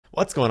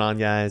What's going on,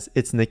 guys?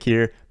 It's Nick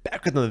here,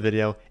 back with another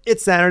video.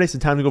 It's Saturday, so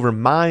time to go over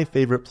my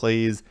favorite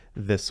plays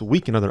this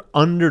week. Another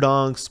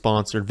Underdog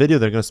sponsored video.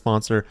 They're going to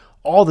sponsor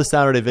all the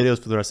Saturday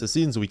videos for the rest of the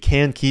season, so we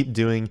can keep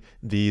doing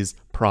these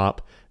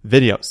prop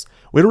videos.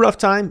 We had a rough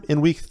time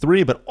in week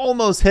 3, but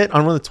almost hit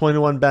on one of the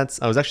 21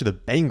 bets. I was actually the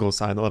Bengals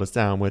side that let us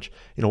down, which,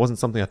 wasn't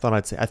something I thought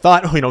I'd say. I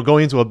thought,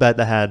 going into a bet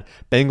that had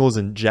Bengals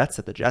and Jets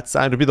at the Jets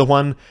side would be the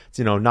one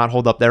to, not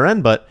hold up their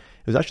end, but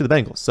it was actually the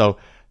Bengals. So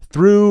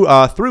through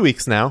 3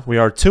 weeks now, we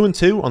are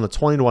 2-2 on the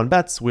 20-1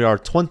 bets. We are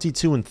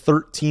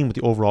 22-13 with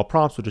the overall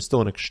props, which is still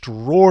an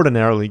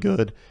extraordinarily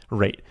good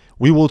rate.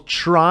 We will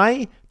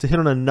try to hit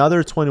on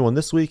another 21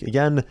 this week.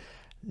 Again,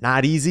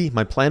 not easy.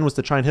 My plan was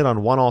to try and hit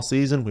on one all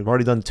season. We've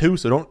already done 2,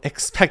 so don't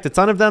expect a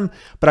ton of them.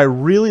 But I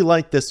really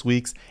like this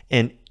week's,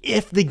 and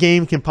if the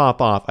game can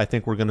pop off, I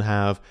think we're going to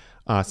have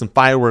some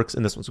fireworks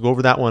in this one. So go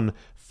over that one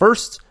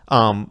first.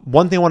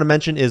 One thing I want to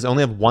mention is I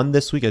only have 1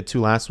 this week. I had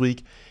 2 last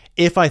week.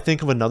 If I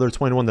think of another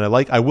 21 that I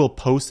like, I will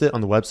post it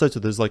on the website.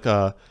 So there's like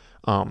a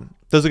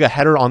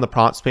header on the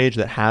props page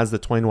that has the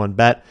 21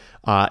 bet.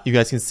 You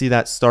guys can see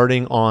that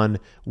starting on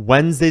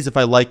Wednesdays if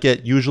I like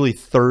it. Usually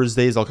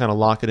Thursdays I'll kind of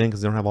lock it in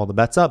because they don't have all the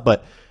bets up.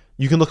 But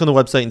you can look on the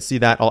website and see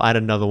that. I'll add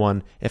another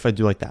one if I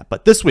do like that.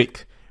 But this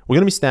week we're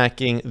going to be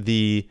stacking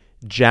the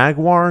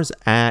Jaguars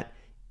at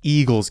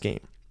Eagles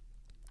game.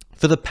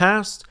 For the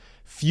past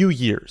few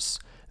years,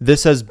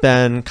 this has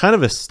been kind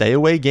of a stay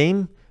away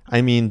game.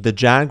 I mean, the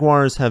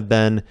Jaguars have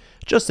been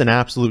just an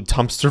absolute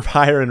dumpster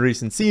fire in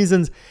recent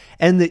seasons,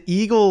 and the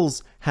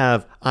Eagles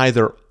have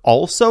either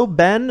also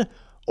been,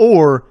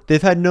 or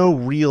they've had no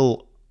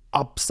real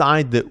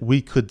upside that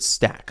we could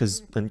stack.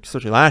 Because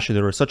especially last year,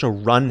 they were such a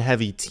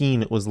run-heavy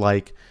team. It was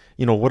like,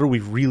 what are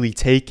we really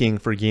taking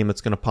for a game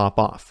that's going to pop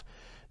off?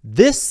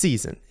 This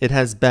season, it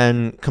has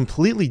been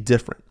completely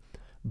different.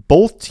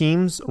 Both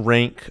teams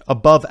rank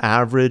above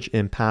average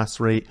in pass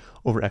rate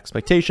over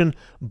expectation.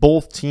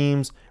 Both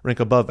teams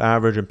rank above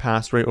average in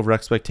pass rate over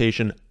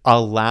expectation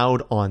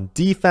allowed on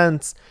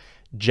defense.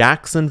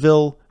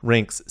 Jacksonville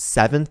ranks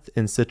 7th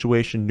in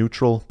situation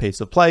neutral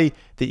pace of play.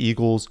 The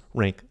Eagles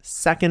rank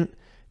 2nd.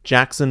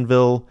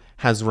 Jacksonville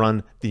has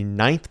run the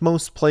 9th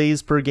most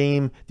plays per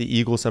game. The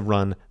Eagles have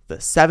run the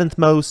 7th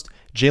most.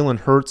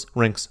 Jalen Hurts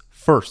ranks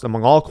 1st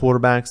among all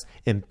quarterbacks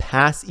in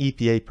pass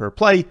EPA per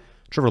play.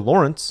 Trevor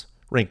Lawrence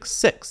ranks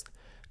 6th.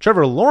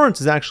 Trevor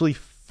Lawrence is actually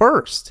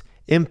 1st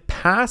in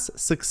pass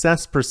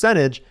success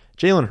percentage.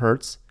 Jalen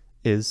Hurts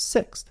is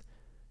 6th.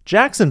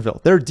 Jacksonville,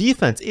 their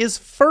defense is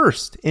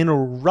 1st in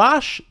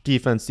rush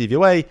defense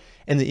DVOA,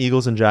 and the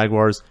Eagles and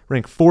Jaguars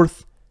rank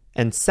 4th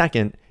and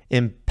 2nd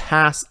in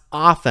pass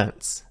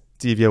offense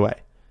DVOA.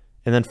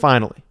 And then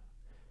finally,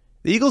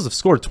 the Eagles have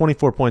scored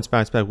 24 points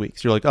back-to-back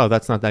weeks. You're like, oh,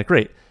 that's not that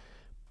great.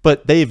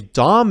 But they've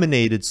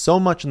dominated so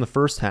much in the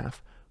first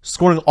half,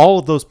 scoring all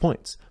of those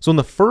points. So in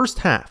the first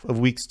half of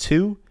weeks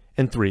 2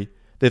 and 3,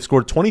 they've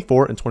scored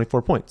 24 and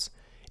 24 points.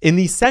 In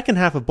the second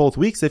half of both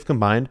weeks, they've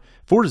combined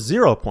for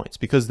 0 points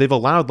because they've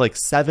allowed like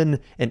 7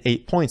 and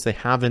 8 points. They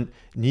haven't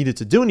needed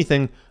to do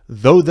anything,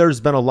 though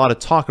there's been a lot of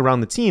talk around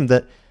the team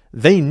that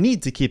they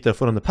need to keep their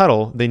foot on the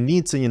pedal. They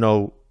need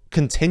to,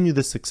 continue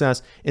the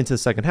success into the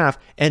second half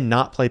and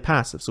not play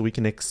passive. So we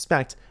can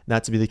expect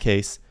that to be the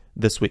case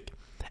this week.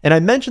 And I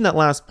mentioned that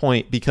last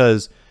point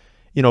because,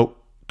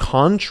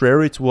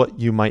 contrary to what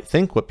you might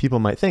think, what people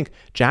might think,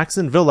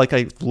 Jacksonville, like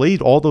I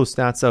laid all those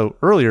stats out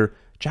earlier,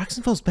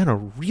 Jacksonville's been a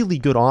really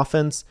good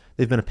offense.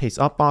 They've been a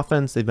pace-up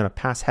offense. They've been a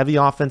pass-heavy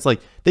offense.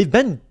 Like, they've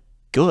been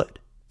good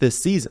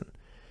this season.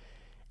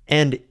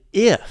 And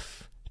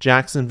if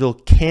Jacksonville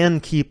can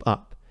keep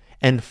up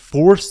and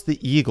force the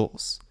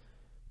Eagles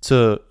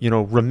to,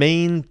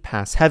 remain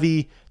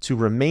pass-heavy, to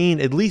remain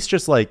at least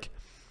just like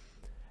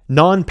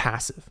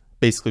non-passive,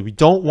 basically. We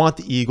don't want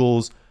the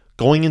Eagles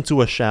going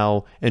into a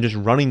shell and just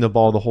running the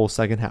ball the whole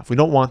second half. We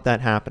don't want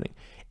that happening.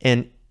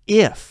 And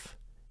if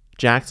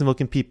Jacksonville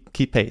can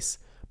keep pace,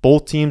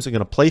 both teams are going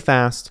to play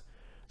fast.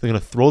 They're going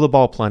to throw the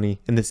ball plenty,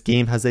 and this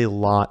game has a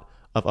lot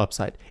of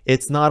upside.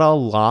 It's not a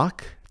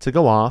lock to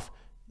go off.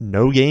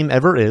 No game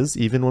ever is,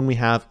 even when we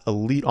have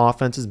elite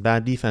offenses,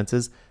 bad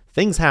defenses.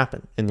 Things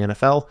happen in the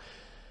NFL.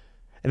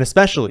 And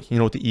especially,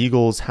 with the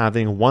Eagles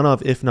having one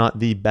of, if not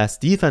the best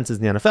defenses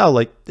in the NFL,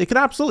 like it could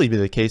absolutely be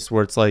the case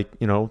where it's like,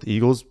 the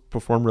Eagles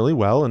perform really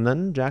well and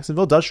then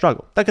Jacksonville does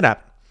struggle. That could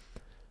happen.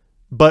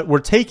 But we're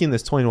taking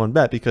this 21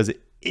 bet because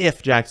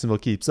if Jacksonville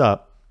keeps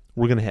up,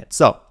 we're going to hit.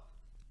 So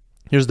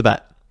here's the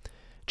bet.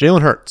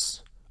 Jalen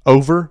Hurts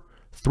over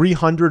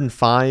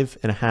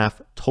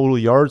 305.5 total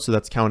yards. So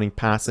that's counting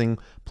passing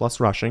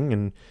plus rushing.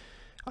 And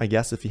I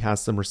guess if he has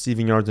some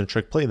receiving yards and a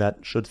trick play,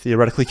 that should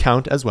theoretically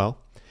count as well.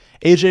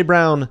 A.J.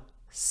 Brown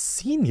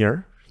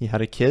Sr., he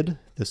had a kid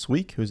this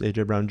week who's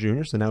A.J. Brown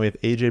Jr., so now we have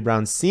A.J.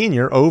 Brown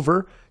Sr.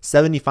 over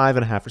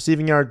 75.5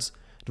 receiving yards.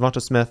 Devonta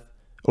Smith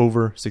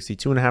over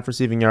 62.5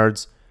 receiving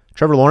yards.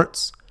 Trevor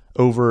Lawrence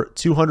over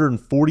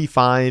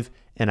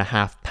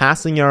 245.5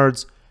 passing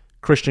yards.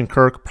 Christian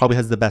Kirk probably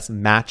has the best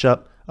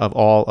matchup of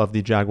all of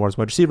the Jaguars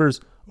wide receivers,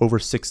 over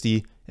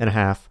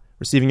 60.5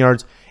 receiving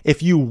yards.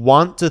 If you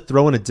want to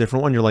throw in a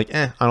different one, you're like,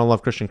 I don't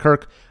love Christian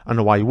Kirk. I don't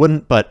know why you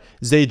wouldn't, but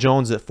Zay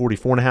Jones at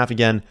 44.5.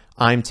 Again,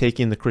 I'm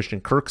taking the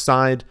Christian Kirk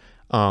side.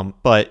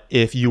 But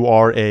if you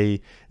are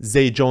a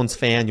Zay Jones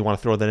fan, you want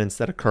to throw that in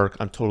instead of Kirk,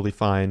 I'm totally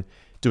fine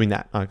doing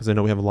that because I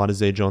know we have a lot of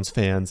Zay Jones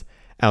fans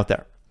out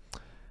there.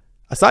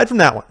 Aside from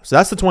that one, so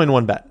that's the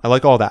 20-1 bet. I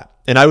like all that.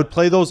 And I would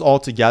play those all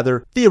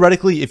together.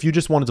 Theoretically, if you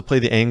just wanted to play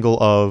the angle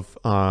of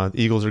the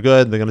Eagles are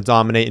good, they're going to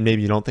dominate, and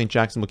maybe you don't think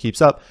Jacksonville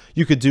keeps up,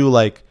 you could do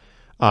like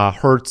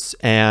Hurts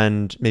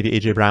and maybe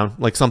A.J. Brown,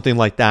 like something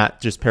like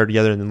that, just pair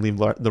together and then leave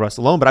the rest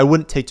alone. But I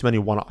wouldn't take too many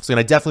one-offs. And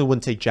I definitely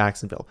wouldn't take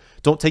Jacksonville.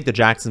 Don't take the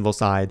Jacksonville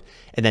side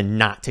and then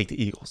not take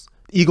the Eagles.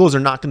 The Eagles are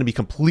not going to be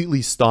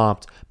completely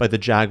stopped by the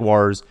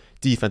Jaguars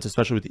defense,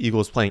 especially with the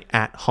Eagles playing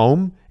at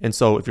home. And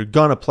so if you're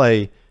going to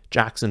play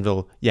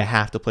Jacksonville, you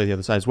have to play the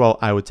other side as well.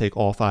 I would take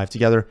all 5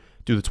 together,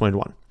 do the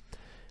 20-1.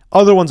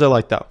 Other ones I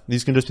like, though.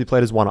 These can just be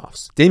played as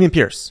one-offs. Dameon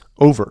Pierce,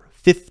 over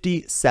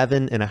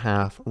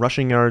 57.5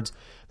 rushing yards.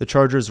 The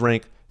Chargers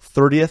rank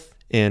 30th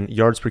in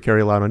yards per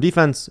carry allowed on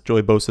defense.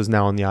 Joey Bosa is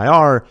now on the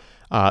IR.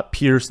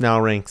 Pierce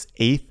now ranks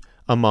 8th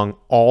among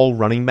all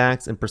running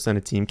backs in percent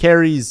of team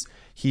carries.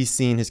 He's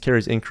seen his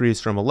carries increase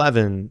from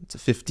 11 to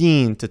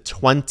 15 to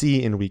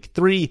 20 in week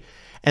 3.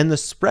 And the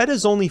spread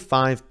is only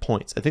 5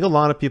 points. I think a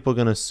lot of people are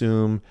going to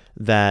assume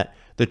that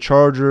the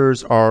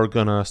Chargers are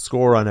going to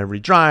score on every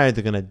drive.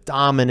 They're going to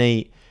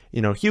dominate,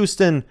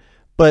 Houston.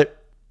 But,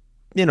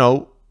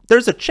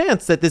 there's a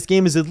chance that this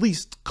game is at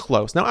least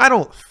close. Now, I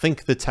don't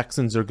think the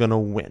Texans are going to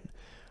win.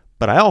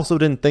 But I also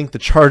didn't think the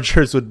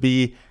Chargers would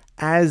be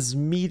as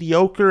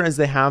mediocre as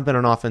they have been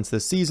on offense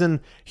this season.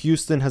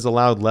 Houston has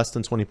allowed less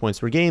than 20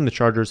 points per game. The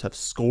Chargers have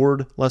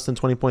scored less than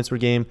 20 points per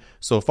game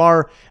so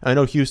far. I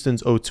know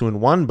Houston's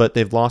 0-2-1, but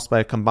they've lost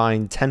by a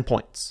combined 10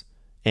 points.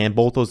 And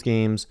both those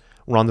games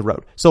were on the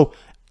road. So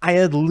I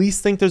at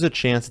least think there's a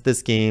chance that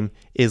this game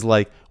is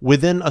like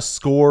within a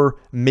score,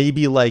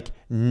 maybe like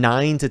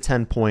 9 to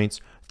 10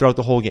 points throughout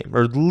the whole game,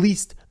 or at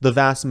least the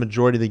vast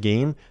majority of the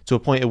game, to a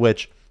point at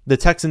which the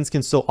Texans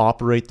can still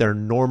operate their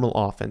normal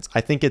offense.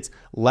 I think it's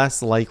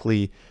less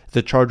likely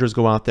the Chargers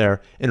go out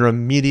there and are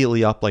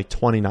immediately up like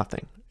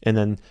 20-0, and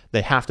then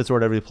they have to throw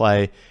it every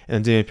play,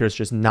 and Dameon Pierce is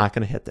just not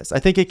going to hit this. I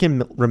think it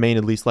can remain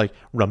at least like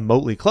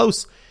remotely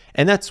close,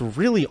 and that's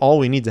really all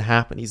we need to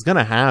happen. He's going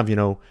to have,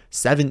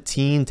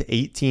 17 to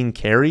 18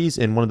 carries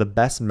in one of the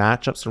best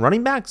matchups for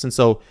running backs, and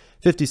so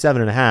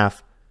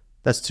 57.5,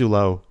 that's too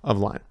low of a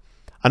line.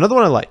 Another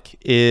one I like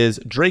is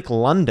Drake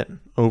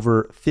London,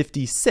 over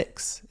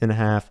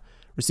 56.5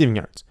 receiving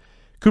yards.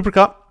 Cooper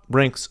Kupp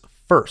ranks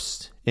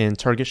first in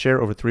target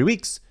share over 3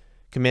 weeks,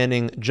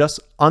 commanding just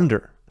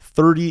under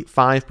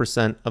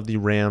 35% of the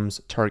Rams'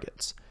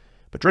 targets.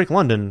 But Drake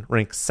London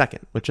ranks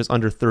second, which is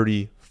under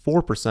 34%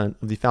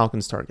 of the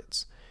Falcons'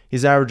 targets.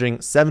 He's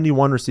averaging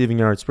 71 receiving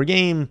yards per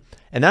game,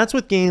 and that's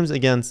with games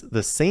against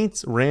the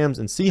Saints, Rams,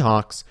 and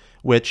Seahawks,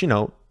 which,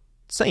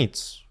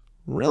 Saints,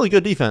 really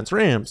good defense.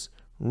 Rams,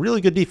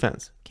 really good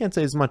defense. Can't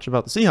say as much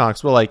about the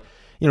Seahawks, but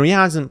he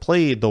hasn't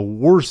played the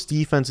worst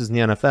defenses in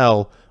the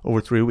NFL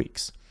over 3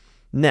 weeks.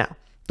 Now,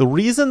 the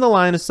reason the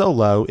line is so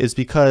low is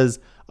because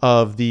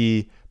of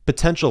the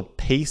potential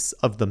pace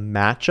of the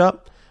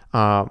matchup.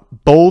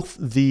 Both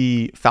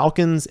the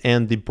Falcons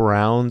and the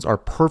Browns are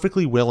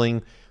perfectly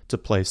willing to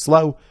play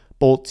slow.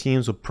 Both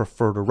teams would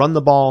prefer to run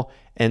the ball.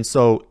 And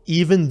so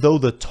even though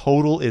the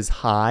total is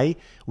high,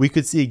 we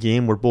could see a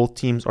game where both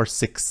teams are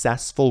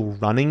successful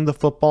running the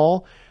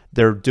football.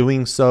 They're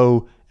doing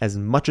so as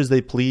much as they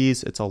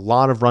please. It's a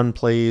lot of run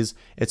plays.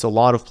 It's a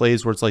lot of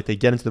plays where it's like they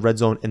get into the red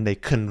zone and they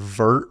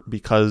convert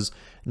because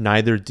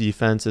neither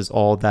defense is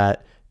all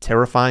that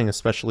terrifying,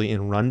 especially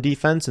in run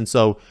defense. And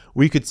so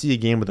we could see a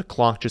game where the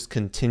clock just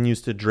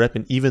continues to drip.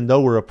 And even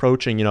though we're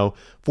approaching,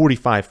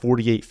 45,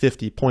 48,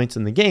 50 points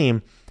in the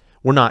game,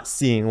 we're not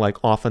seeing like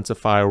offensive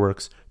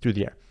fireworks through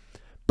the air.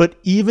 But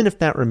even if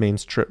that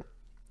remains true,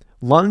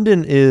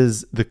 London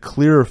is the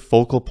clear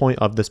focal point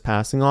of this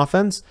passing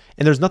offense,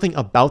 and there's nothing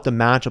about the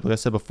matchup, like I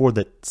said before,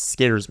 that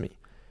scares me.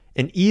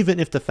 And even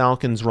if the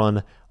Falcons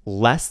run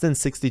less than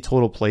 60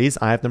 total plays,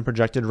 I have them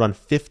projected to run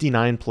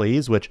 59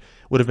 plays, which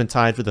would have been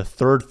tied for the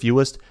third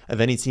fewest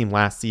of any team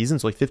last season.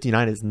 So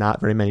 59 is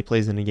not very many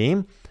plays in a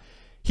game.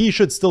 He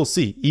should still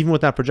see, even with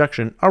that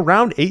projection,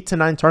 around 8 to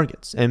 9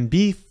 targets and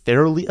be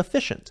fairly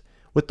efficient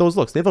with those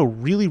looks. They have a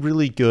really,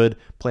 really good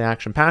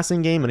play-action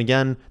passing game. And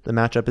again, the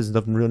matchup is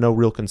of no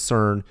real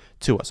concern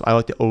to us. So I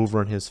like the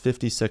over in his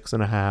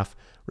 56.5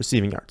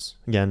 receiving yards.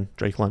 Again,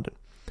 Drake London.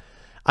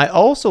 I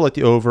also like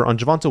the over on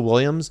Javonte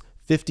Williams,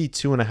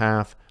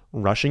 52.5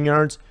 rushing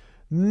yards.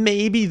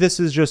 Maybe this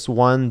is just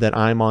one that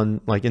I'm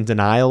in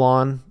denial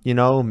on.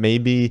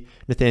 Maybe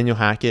Nathaniel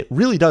Hackett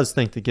really does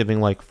think that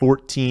giving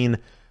 14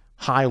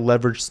 high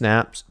leverage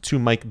snaps to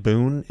Mike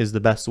Boone is the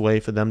best way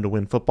for them to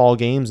win football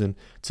games and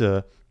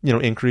to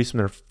increase from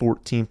their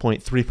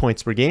 14.3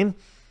 points per game.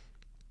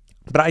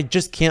 But I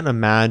just can't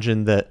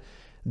imagine that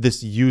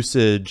this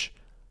usage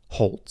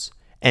holds.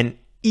 And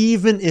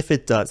even if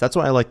it does, that's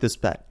why I like this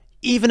bet.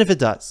 Even if it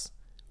does,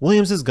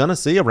 Williams is going to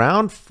see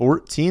around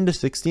 14 to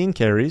 16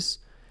 carries,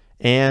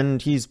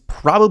 and he's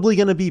probably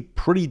going to be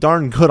pretty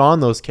darn good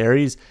on those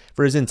carries.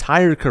 For his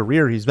entire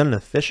career, he's been an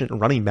efficient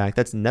running back.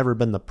 That's never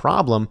been the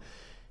problem.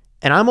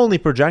 And I'm only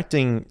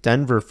projecting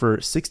Denver for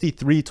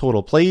 63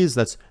 total plays.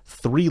 That's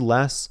 3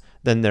 less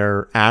than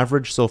their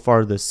average so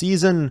far this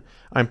season.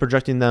 I'm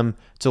projecting them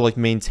to like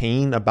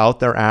maintain about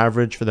their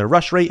average for their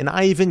rush rate. And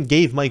I even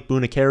gave Mike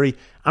Boone a carry.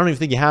 I don't even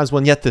think he has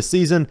one yet this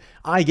season.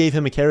 I gave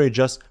him a carry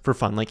just for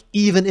fun. Like,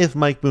 even if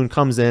Mike Boone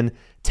comes in,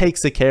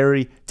 takes a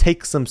carry,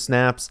 takes some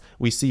snaps,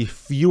 we see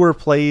fewer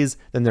plays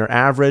than their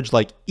average.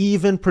 Like,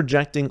 even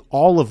projecting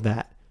all of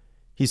that,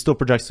 he still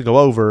projects to go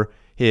over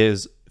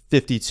his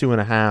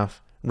 52.5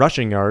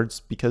 rushing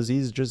yards because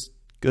he's just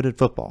good at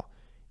football.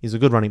 He's a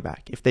good running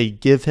back. If they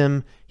give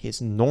him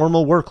his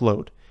normal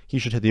workload, he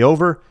should hit the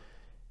over.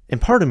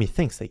 And part of me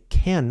thinks they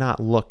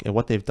cannot look at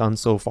what they've done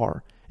so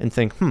far and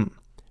think, you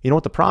know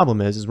what the problem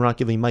is we're not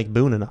giving Mike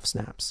Boone enough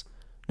snaps.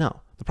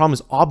 No, the problem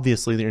is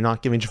obviously that you're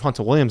not giving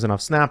Javonte Williams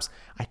enough snaps.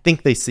 I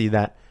think they see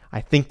that.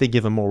 I think they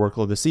give him more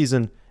workload this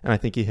season, and I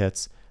think he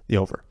hits the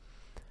over.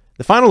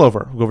 The final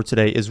over we'll go over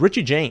today is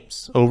Richie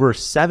James, over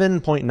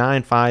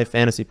 7.95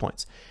 fantasy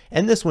points.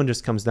 And this one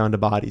just comes down to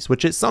bodies,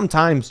 which it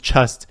sometimes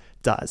just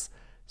does.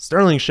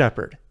 Sterling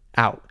Shepard,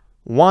 out.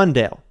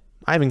 Wandale,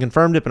 I haven't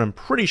confirmed it, but I'm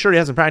pretty sure he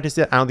hasn't practiced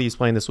yet. I don't think he's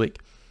playing this week.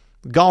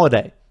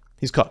 Galladay,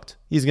 he's cooked.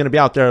 He's going to be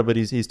out there, but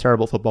he's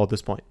terrible at football at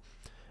this point.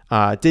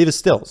 Davis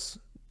Stills,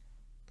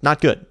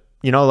 not good.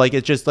 You know, like,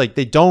 it's just like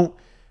they don't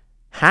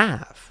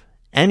have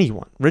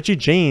anyone. Richie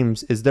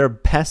James is their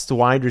best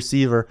wide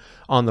receiver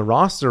on the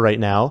roster right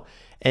now.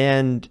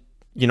 And,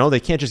 you know,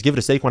 they can't just give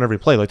it to Saquon every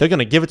play. Like, they're going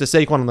to give it to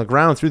Saquon on the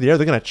ground through the air.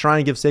 They're going to try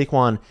and give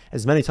Saquon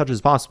as many touches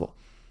as possible.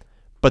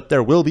 But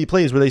there will be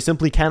plays where they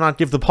simply cannot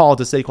give the ball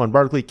to Saquon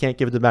Barkley, can't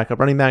give it to backup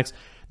running backs.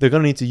 They're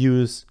going to need to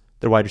use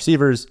their wide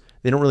receivers.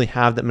 They don't really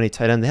have that many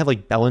tight ends. They have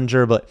like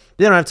Bellinger, but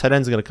they don't have tight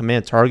ends that are going to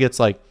command targets.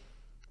 Like,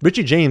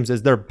 Richie James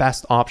is their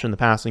best option in the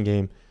passing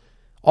game.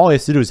 All he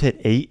has to do is hit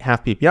 8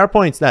 half PPR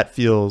points. That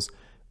feels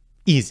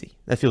easy.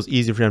 That feels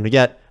easy for him to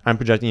get. I'm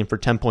projecting him for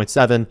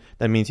 10.7.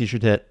 That means he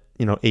should hit,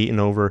 8 and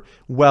over,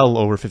 well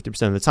over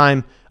 50% of the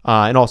time.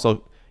 And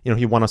also,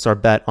 he won us our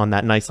bet on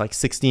that nice like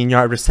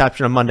 16-yard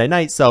reception on Monday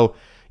night. So,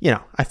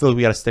 I feel like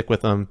we got to stick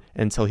with him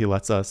until he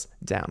lets us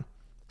down.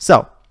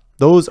 So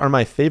those are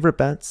my favorite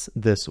bets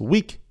this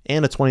week,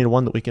 and a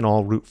 20-1 that we can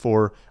all root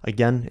for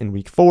again in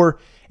week 4.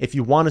 If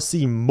you want to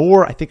see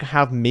more, I think I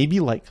have maybe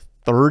like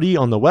 30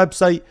 on the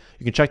website.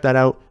 You can check that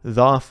out,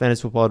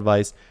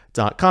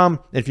 thefantasyfootballadvice.com.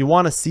 If you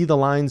want to see the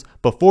lines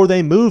before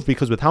they move,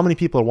 because with how many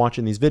people are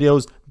watching these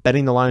videos,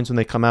 betting the lines when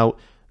they come out,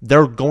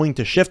 they're going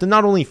to shift. And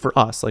not only for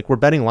us, like, we're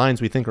betting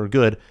lines we think are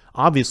good.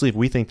 Obviously, if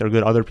we think they're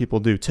good, other people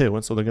do too.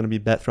 And so they're going to be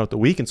bet throughout the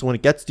week. And so when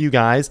it gets to you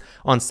guys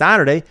on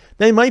Saturday,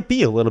 they might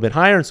be a little bit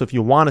higher. And so if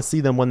you want to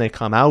see them when they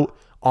come out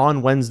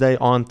on Wednesday,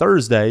 on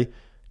Thursday,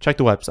 check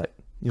the website.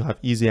 You'll have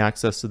easy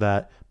access to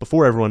that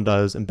before everyone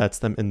does and bets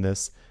them in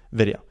this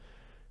video.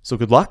 So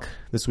good luck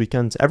this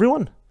weekend to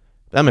everyone.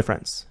 That, my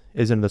friends,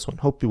 is in this one.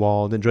 Hope you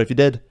all enjoy. If you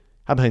did,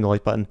 how about hitting the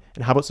like button?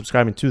 And how about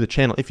subscribing to the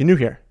channel if you're new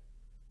here?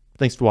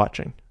 Thanks for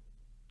watching.